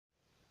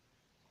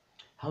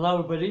Hello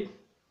everybody.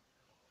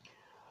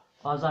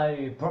 As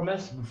I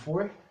promised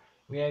before,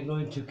 we are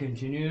going to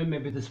continue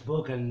maybe this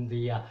book in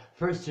the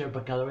first year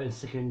baccalaureate and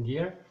second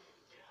year.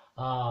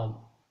 Uh,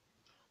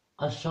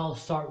 I shall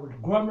start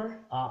with grammar.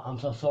 I'm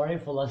so sorry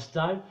for last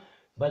time,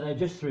 but I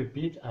just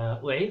repeat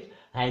أعيد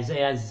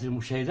أعزائي عزيزي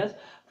المشاهدات.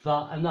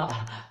 فأنا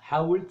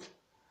حاولت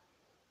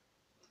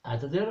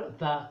أعتذر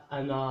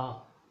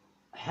فأنا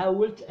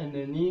حاولت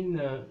أنني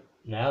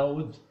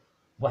نعاود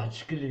بواحد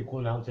الشكل اللي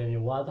يكون عاوتاني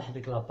واضح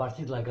ديك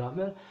لابارتي د لا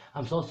غرامير.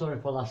 I'm so sorry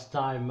for last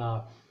time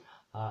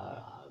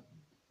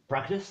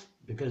practice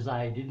because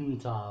I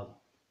didn't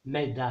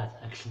made that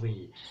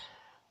actually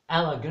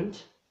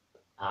elegant.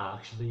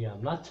 Actually,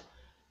 I'm not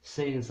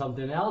saying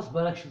something else,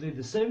 but actually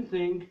the same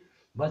thing,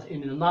 but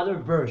in another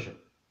version.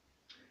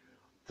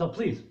 So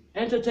please,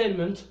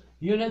 entertainment,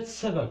 unit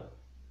 7.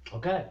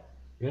 Okay,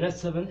 unit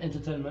 7,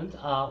 entertainment.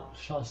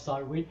 Shall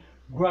start with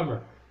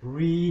grammar.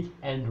 Read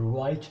and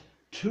write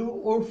true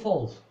or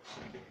false.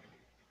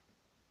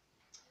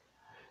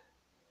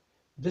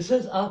 This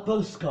is a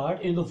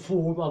postcard in the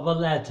form of a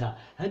letter.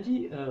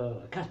 هذه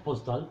كارت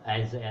بوستال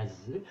أعزائي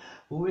عزيزي،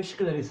 هو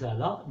شكل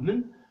رسالة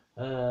من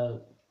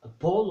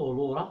بول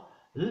ولورا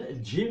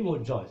لجيم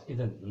وجويس.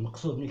 إذا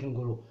المقصود ملي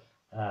كنقولوا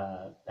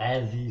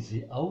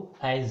عزيزي أو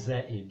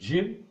أعزائي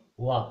جيم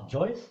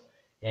وجويس،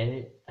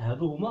 يعني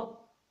هادو هما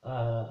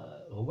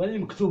هما اللي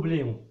مكتوب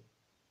ليهم.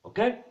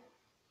 أوكي،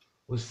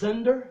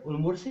 والسندر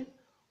والمرسل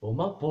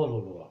هما بول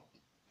ولورا،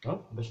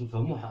 باش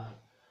نفهموا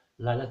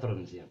لا لتر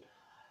مزيان.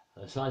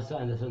 So I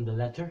understand the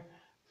letter,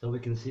 so we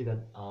can see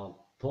that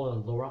Paul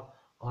and Laura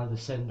are the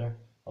sender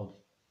of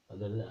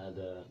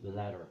the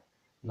letter.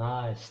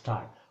 Nice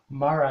start.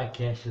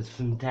 Marrakesh is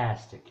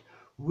fantastic.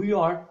 We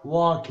are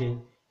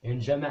walking in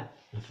Jama'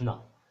 al-Fna.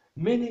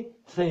 Many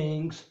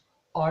things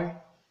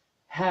are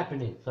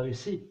happening. So you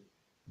see,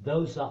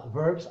 those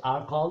verbs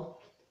are called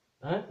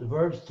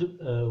verbs to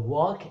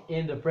walk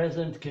in the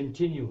present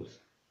continuous.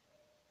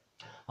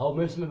 أو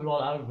ما يسمى باللغة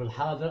العربية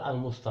بالحاضر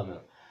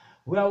المستمر.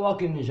 We are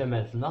walking in جمال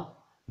الفنا.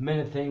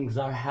 Many things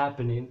are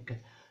happening.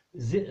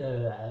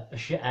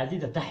 أشياء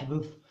عديدة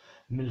تحدث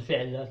من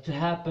الفعل to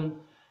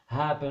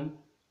happen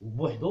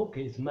بوحده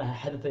كيسماها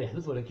حدث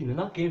يحدث، ولكن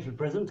هنا كاين في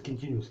present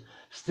continuous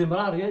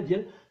استمرارية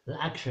ديال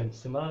الأكشن،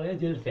 استمرارية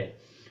ديال الفعل.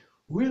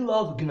 We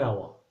love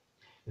Gnawa.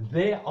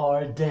 They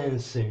are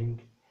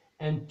dancing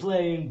and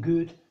playing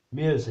good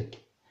music.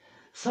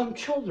 Some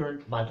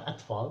children بعض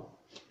الأطفال،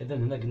 إذا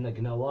هنا قلنا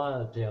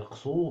قناوة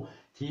تيرقصوا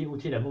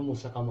وتيلعبوا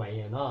موسيقى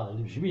معينة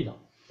اللي جميلة.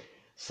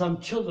 Some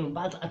children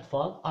بعض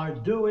الأطفال are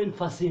doing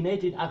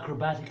fascinating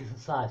acrobatic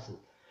exercises.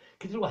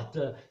 كيديروا واحد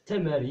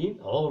التمارين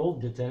عروض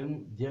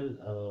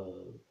ديال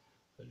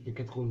اللي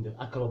كتكون ديال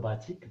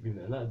اكروباتيك،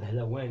 بمعنى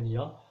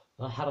بهلوانية،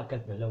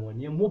 حركات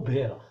بهلوانية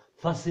مبهرة.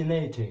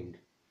 fascinating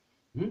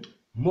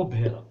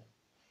مبهرة.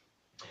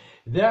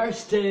 They are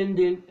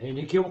standing،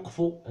 يعني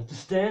كيوقفوا. to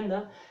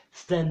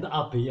stand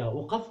up هي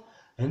وقف.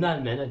 هنا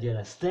المعنى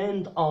ديالها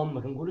stand on،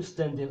 ما كنقولوا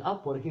standing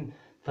up، ولكن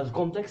في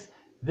الكونتكست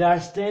they are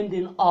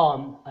standing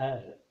on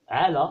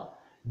على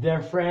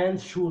their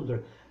friend's shoulder،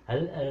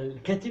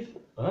 الكتف،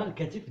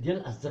 الكتف ديال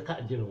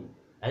الأصدقاء ديالهم،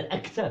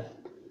 الأكتاف.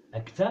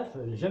 أكتاف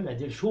الجمع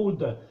ديال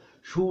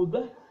shoulder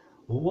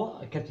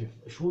هو كتف،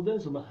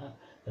 shoulders هما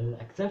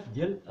الأكتاف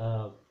ديال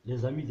لي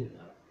زامي ديال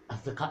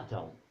الأصدقاء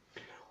تاعهم.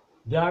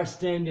 They are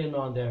standing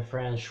on their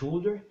friend's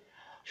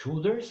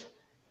shoulders.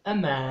 A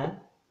man،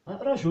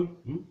 رجل،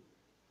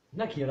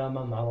 نكرة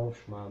ما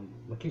معروفش،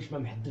 ما كاينش ما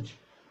محددش،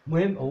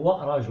 المهم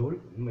هو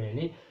رجل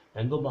يعني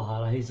عنده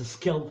مهارة. he's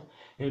skilled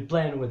in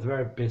playing with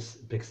very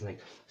big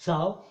snakes.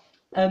 So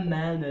a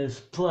man is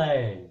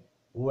playing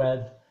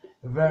with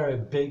very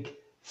big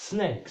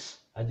snakes.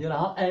 هذه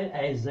راها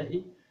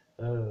أعزائي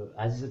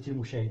عزيزتي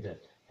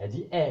المشاهدات،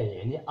 هذه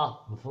يعني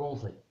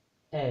بالفرنسي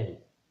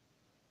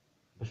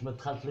باش ما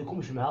تخلط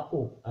لكمش مع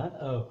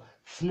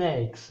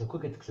snakes هكا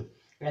كتكتب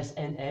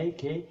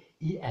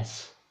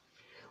snakes.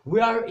 We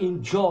are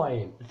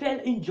enjoying. الفعل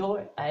enjoy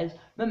as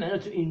ما معنى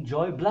to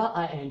enjoy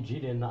بلا ing،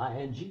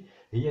 لأن ing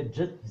هي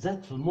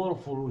جات في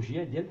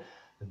المورفولوجيا ديال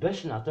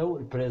باش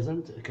نعطيو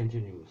present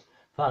continuous.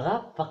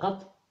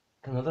 فقط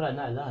كنهضر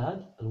أنا على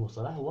هذا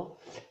المصطلح هو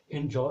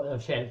enjoy.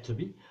 فعل to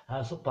be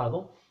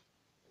pardon،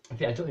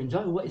 فعل to enjoy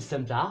هو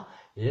استمتع،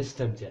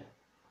 يستمتع.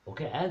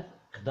 اوكي، as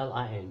خدا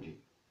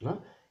ing.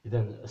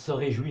 إذا se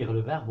réjouir،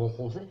 le verbe en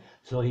français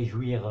se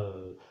réjouir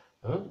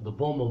de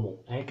bons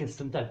moments، يعني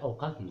كنستمتع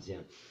بأوقات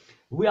مزيان.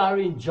 We are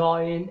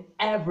enjoying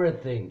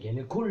everything،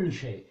 يعني كل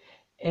شيء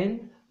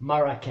in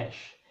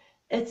Marrakesh.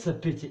 It's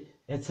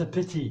a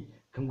pity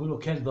كنقولوا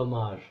كان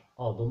دوماج.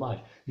 دوماج.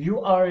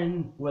 You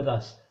aren't with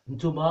us،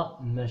 نتوما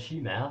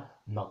ماشي معنا،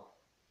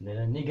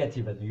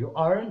 نيجاتيف هذا. You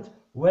aren't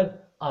with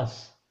us،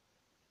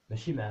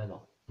 ماشي معنا.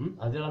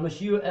 هذه راه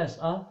ماشي يو اس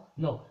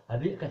نو،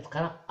 هذه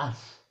كتقرا us.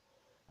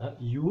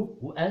 يو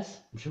و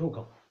اس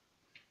مشروكة.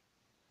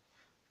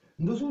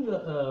 ندوزو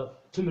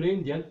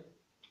التمرين ديال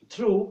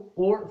true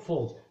or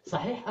false،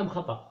 صحيح أم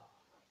خطأ.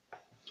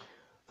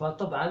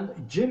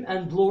 فطبعا Jim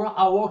and Laura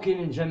are walking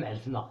in جمع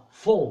الفنا.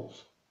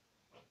 false.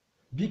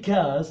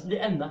 because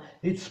لأن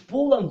it's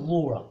Paul and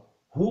Laura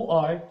who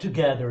are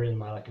together in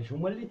Marrakesh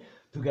هما اللي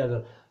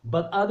together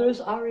but others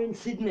are in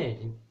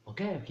Sydney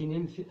اوكي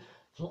كاينين في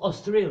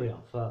أستراليا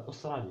في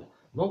أستراليا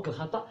دونك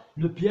الخطأ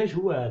لو بياج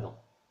هو هذا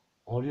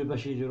اون ليو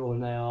باش يديروا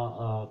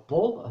هنايا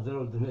بول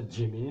داروا لنا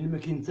جيمي اللي ما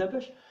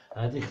كينتبهش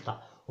هذه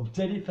خطأ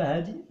وبالتالي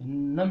فهذه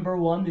number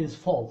 1 is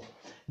false.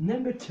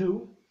 Number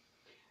 2,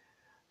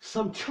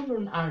 some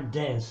children are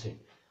dancing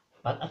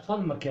but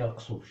الأطفال ما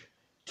كيرقصوش.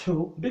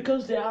 2,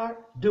 because they are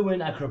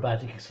doing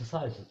acrobatic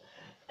exercises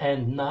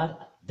and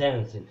not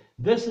dancing.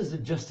 This is the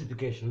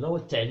justification. لو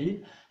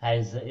التعليل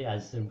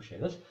عزيزي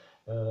المشاهد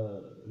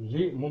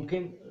اللي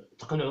ممكن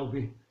تقنعوا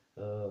به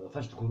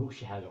فاش تقولوا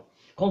شي حاجة.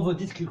 Quand vous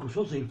dites quelque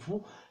chose, il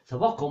faut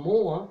savoir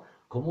comment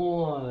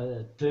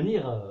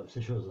tenir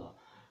ces choses-là.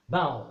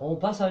 Ben, on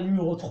passe à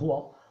numéro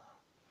 3.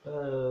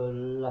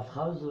 La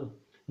phrase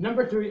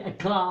Number 3, a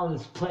clown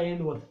is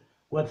playing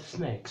with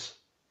snakes.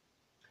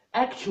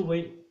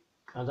 Actually,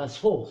 and that's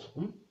false.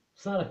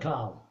 It's not a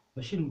clown.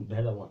 ماشي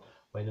البهلوان.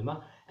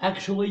 وإنما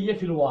actually هي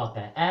في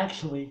الواقع.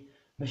 Actually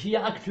ماشي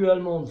هي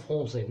actuellement en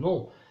français.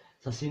 Non,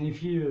 ça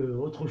signifie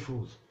autre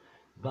chose.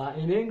 But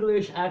in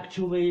English,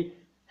 actually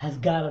has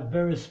got a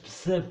very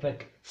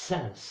specific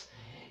sense.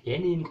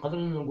 يعني نقدر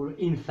نقول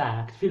in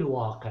fact في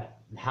الواقع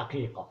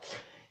الحقيقة.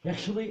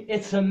 Actually,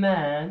 it's a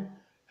man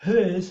who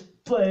is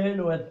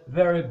playing with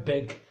very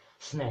big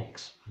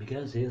snakes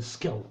because he is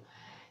skilled.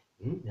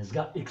 He's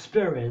got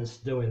experience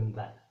doing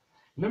that.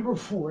 Number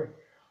 4,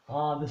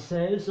 this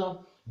says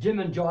Jim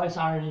and Joyce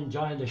aren't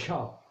enjoying the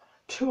show.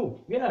 True,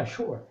 yeah,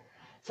 sure.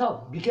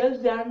 So,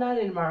 because they are not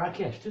in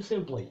Marrakesh, too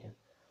simply.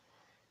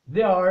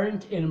 They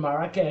aren't in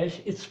Marrakesh.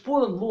 It's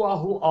Paul and Laura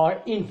who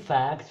are in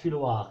fact في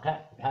الواقع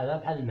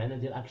هذا المعنى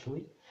ديال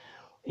actually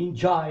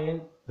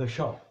enjoying the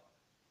show.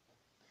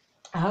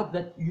 I hope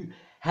that you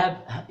have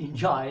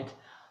enjoyed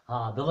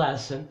the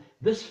lesson,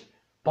 this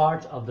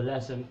part of the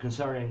lesson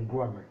concerning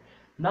grammar.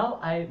 Now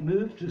I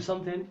move to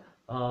something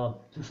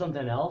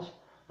else.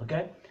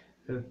 Okay,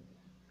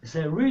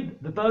 so read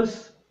the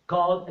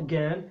postcard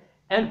again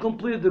and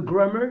complete the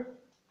grammar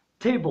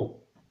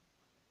table.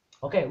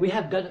 Okay, we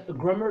have got a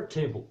grammar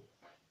table.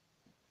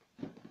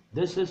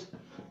 This is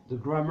the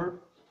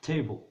grammar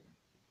table.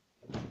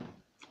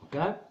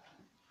 Okay,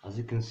 as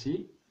you can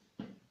see,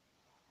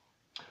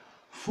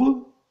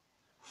 full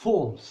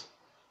forms,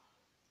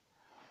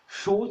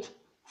 short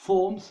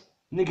forms,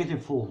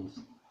 negative forms.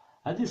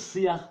 هذه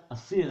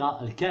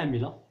الصيغة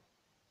الكاملة.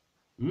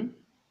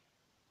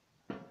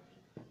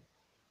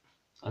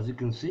 As you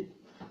can see,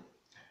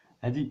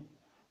 هذه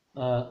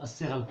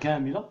الصيغة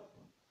الكاملة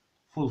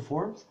full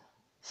forms.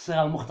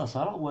 الصيغة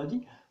المختصرة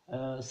وهذه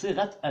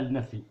صيغة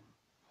النفي.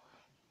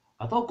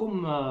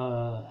 عطاكم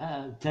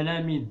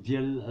تلاميذ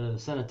ديال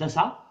سنة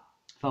 9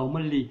 فهما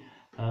اللي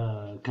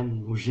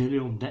كنوجه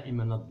لهم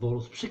دائما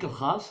الدروس بشكل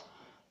خاص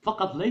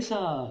فقط ليس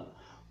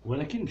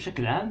ولكن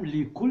بشكل عام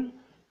لكل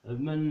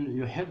من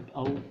يحب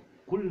أو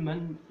كل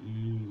من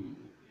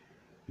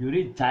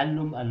يريد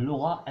تعلم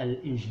اللغة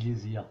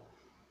الإنجليزية.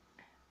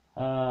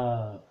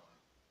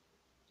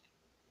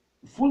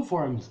 full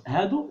forms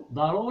هادو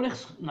ضروري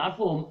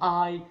نعرفوهم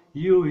I,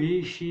 you,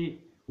 he, she,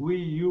 we,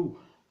 you,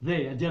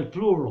 they ديال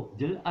plural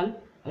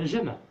ديال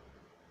الجمع.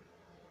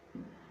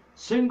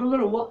 singular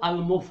هو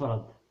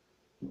المفرد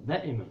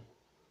دائما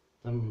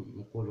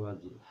نقولوا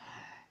هاد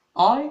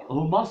I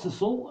هما ce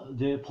sont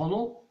des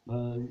pronoms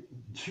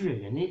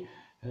sujet يعني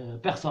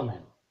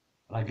personnel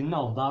راه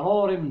قلناهم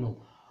ضروري منهم.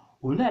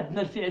 وهنا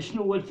عندنا الفعل.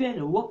 شنو هو الفعل؟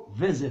 هو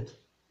visit.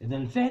 إذا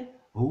الفعل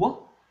هو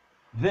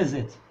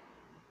visit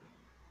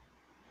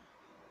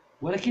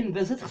ولكن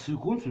visit خصو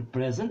يكون في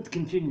present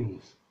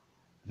continuous.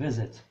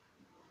 visit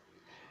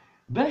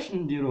باش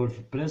نديروه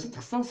في present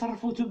خصنا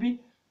نصرفو to be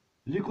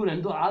اللي يكون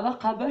عنده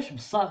علاقة باش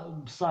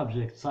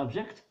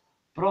subject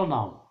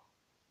pronoun.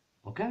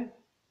 اوكي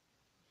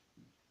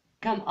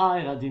كان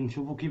I غادي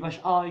نشوفو كيفاش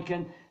I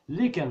كان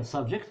اللي كان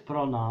subject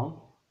pronoun.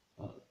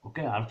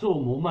 اوكي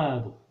عرفتوهم هما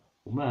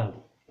هادو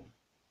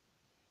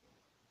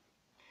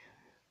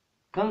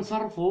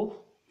كنصرفو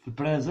في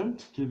present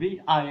to be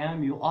I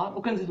am you are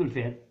وكنزيدو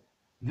الفعل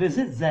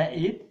visit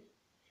زائد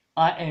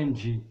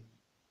ing.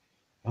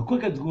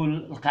 هكا كتقول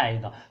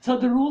القاعدة. So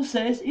the rule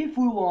says if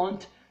we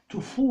want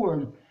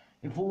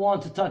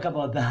to talk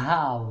about the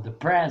how, the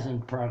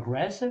present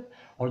progressive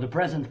or the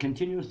present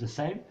continuous the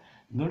same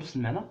نفس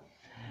المعنى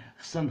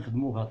خصنا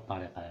نخدمو بهذه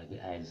الطريقة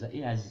هذه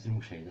أعزائي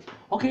المشاهدين.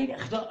 اوكي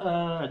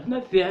عندنا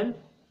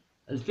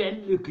الفعل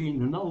اللي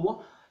كاين هنا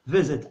هو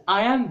visit.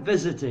 I am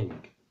visiting.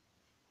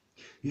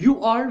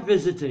 You are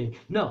visiting.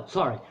 No,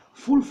 sorry.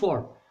 Full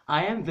form.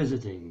 I am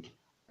visiting.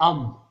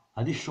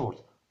 هذه short.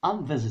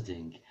 I'm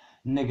visiting.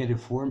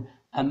 Negative form.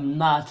 I'm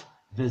not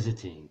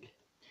visiting.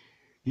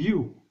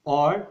 You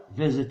are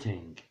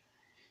visiting.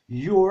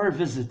 You're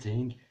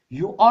visiting.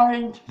 You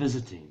aren't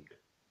visiting.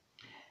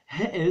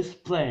 He is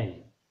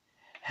playing.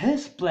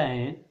 He's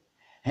playing.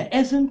 He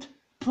isn't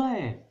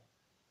playing.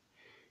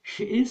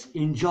 She is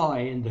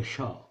enjoying the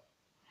show.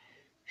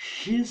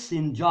 She's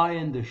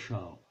enjoying the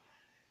show.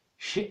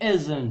 She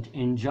isn't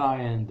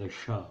enjoying the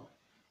show.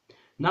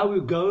 Now we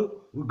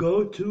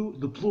go to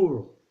the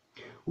plural.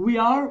 We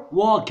are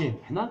walking.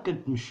 احنا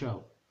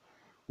كنتمشاو.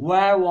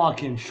 We're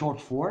walking, short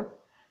form.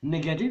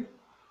 Negative.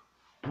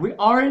 We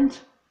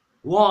aren't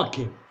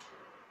walking.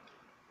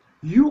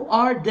 You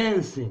are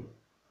dancing.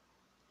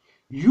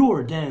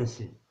 You're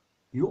dancing.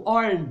 You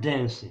aren't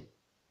dancing.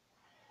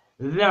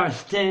 They're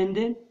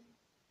standing.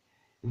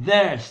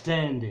 They're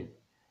standing.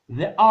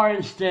 They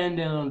aren't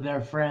standing on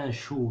their friend's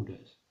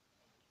shoulders.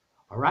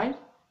 Alright?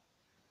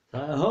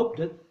 I hope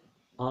that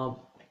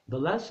the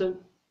lesson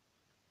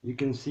you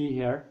can see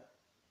here,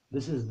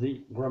 this is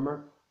the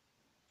grammar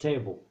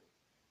table,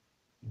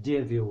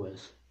 dear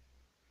viewers.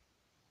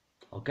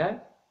 Okay?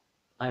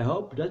 I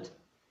hope that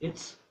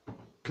it's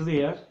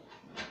clear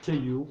to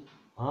you.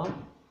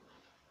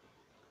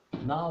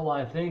 Now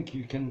I think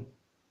you can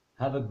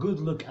have a good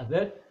look at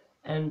it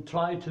and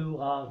try to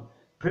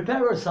prepare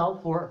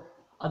yourself for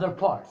other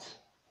parts.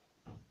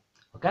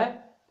 Okay?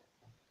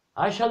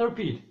 I shall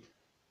repeat.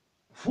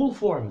 Full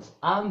forms,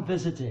 I'm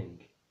visiting.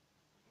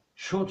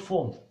 Short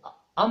forms,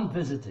 I'm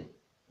visiting.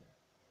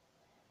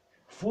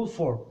 Full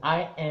form,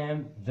 I am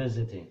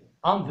visiting.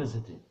 I'm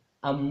visiting.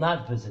 I'm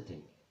not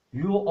visiting.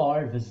 You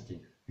are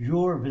visiting.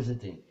 You're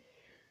visiting.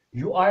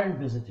 You aren't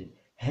visiting.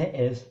 He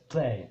is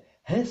playing.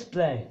 He's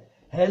playing.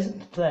 He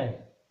isn't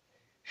playing.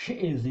 She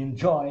is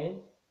enjoying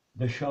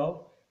the show.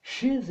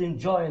 She's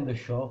enjoying the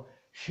show.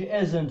 She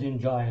isn't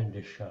enjoying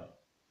the show.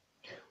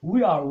 We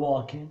are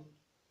walking.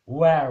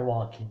 We're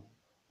walking.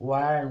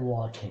 We're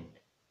walking.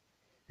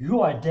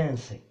 You are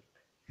dancing.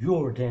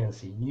 You're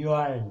dancing. You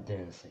aren't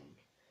dancing.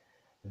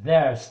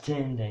 They're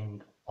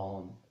standing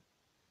on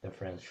their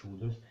friend's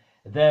shoulders.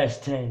 They're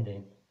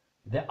standing.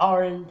 They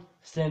aren't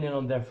standing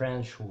on their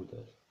friend's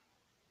shoulders.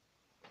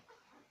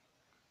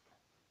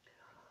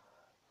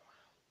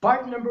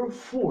 Part number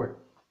 4.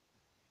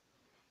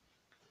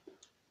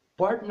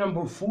 Part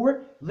number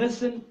 4,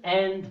 listen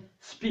and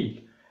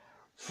speak.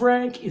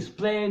 Frank is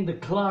playing the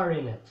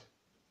clarinet.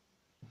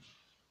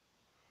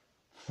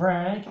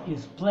 Frank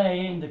is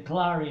playing the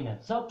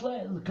clarinet. So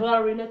play the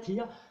clarinet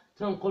هي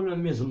تنقول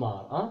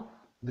مزمار.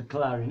 The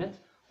clarinet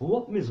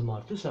هو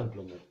مزمار tout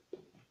simplement.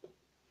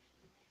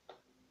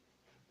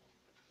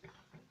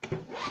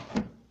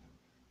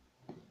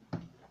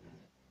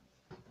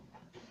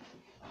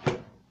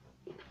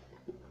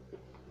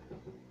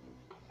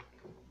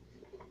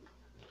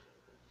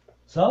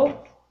 So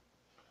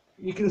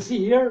you can see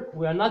here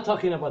we are not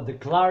talking about the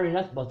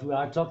clarinet, but we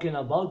are talking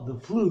about the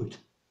flute.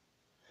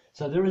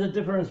 So there is a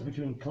difference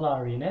between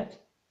clarinet,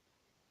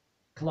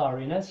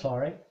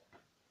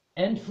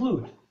 and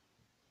flute.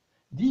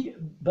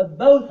 But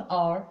both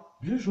are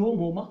جوجهم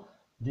هما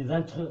des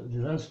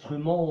instruments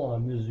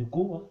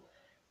musicaux,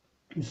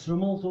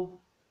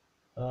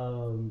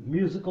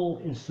 musical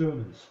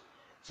instruments.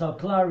 So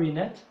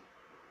clarinet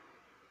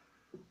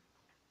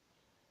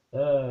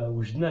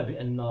وجدنا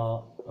بأن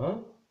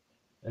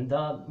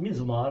عندها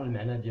مزمار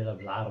المعنى ديالها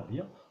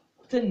بالعربية،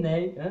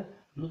 وتالناي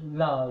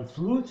لا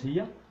الفلوت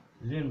هي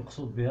اللي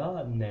المقصود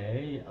بها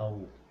الناي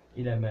أو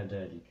إلى ما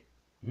ذلك.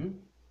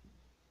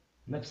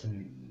 نفس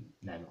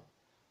المعنى.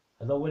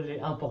 هذا هو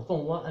اللي امبورطون،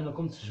 هو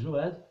انكم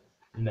تسجلوا هاد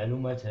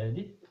المعلومات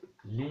هذه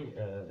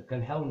اللي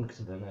كنحاول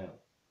نكتب هنايا.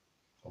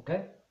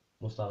 اوكي،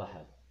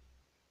 مصطلحات.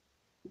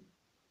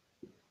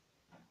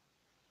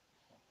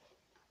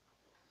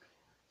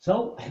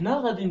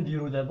 حنا غادي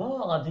نديرو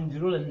دابا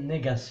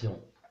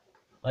النيغاسيون.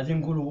 غادي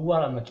نقولوا هو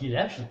راه ما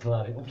كيلعبش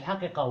الكلاري، وفي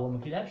الحقيقه هو ما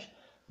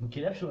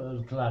كيلعبش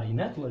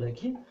الكلارينات،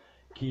 ولكن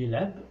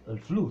كيلعب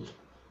الفلوت.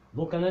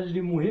 دونك انا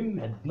اللي مهم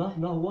عندنا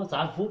حنا هو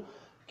تعرفوا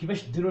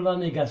كيفاش ديروا لا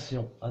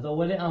نيغاسيون. هذا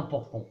هو لي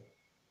امبورطون،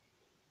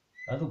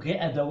 هذوك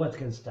غير ادوات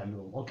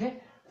كنستعملوهم.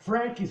 اوكي،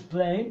 فرانك از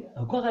بلاين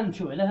هكا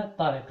غنمشيو على هاد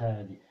الطريقه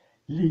هذه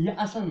اللي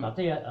هي اصلا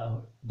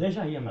معطيه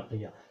ديجا، هي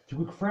معطيه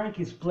تقولك فرانك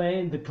از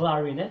بلاين ذا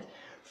clarinet.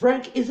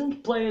 Frank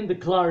isn't playing the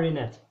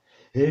clarinet,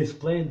 he is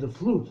playing the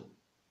flute.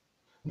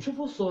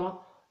 نشوفوا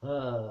الصورة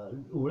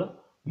الأولى.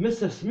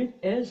 Mr. Smith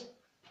is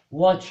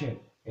watching.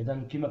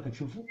 إذا كما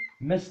كتشوفوا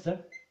Mr.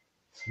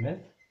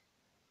 Smith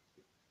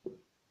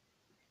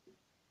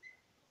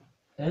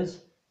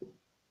is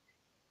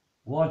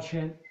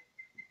watching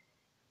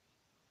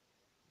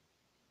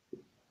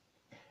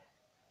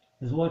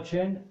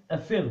a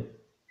film.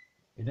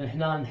 إذا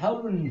حنا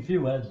نحاولوا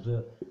ننفيو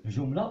هاد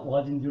الجملة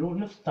وغادي نديرو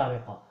بنفس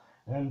الطريقة.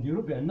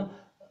 غنديرو بأن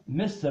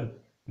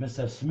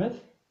Mr. Smith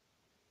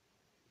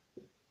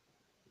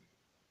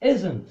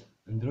isn't،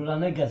 نديرو لا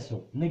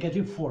نيغاسيون،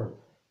 نيجاتيف فورم.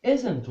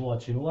 isn't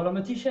watching، هو راه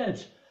ما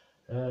تيشاهدش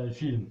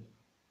الفيلم.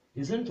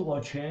 isn't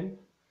watching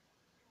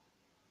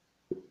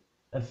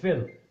a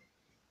film.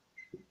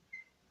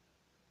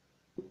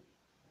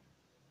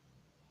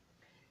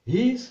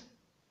 he's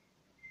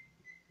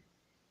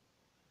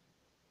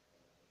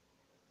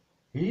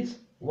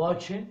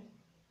watching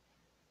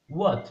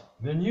what?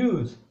 the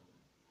news.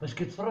 باش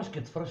كيتفرج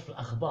في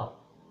الأخبار.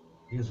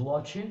 he's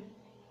watching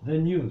the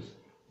news.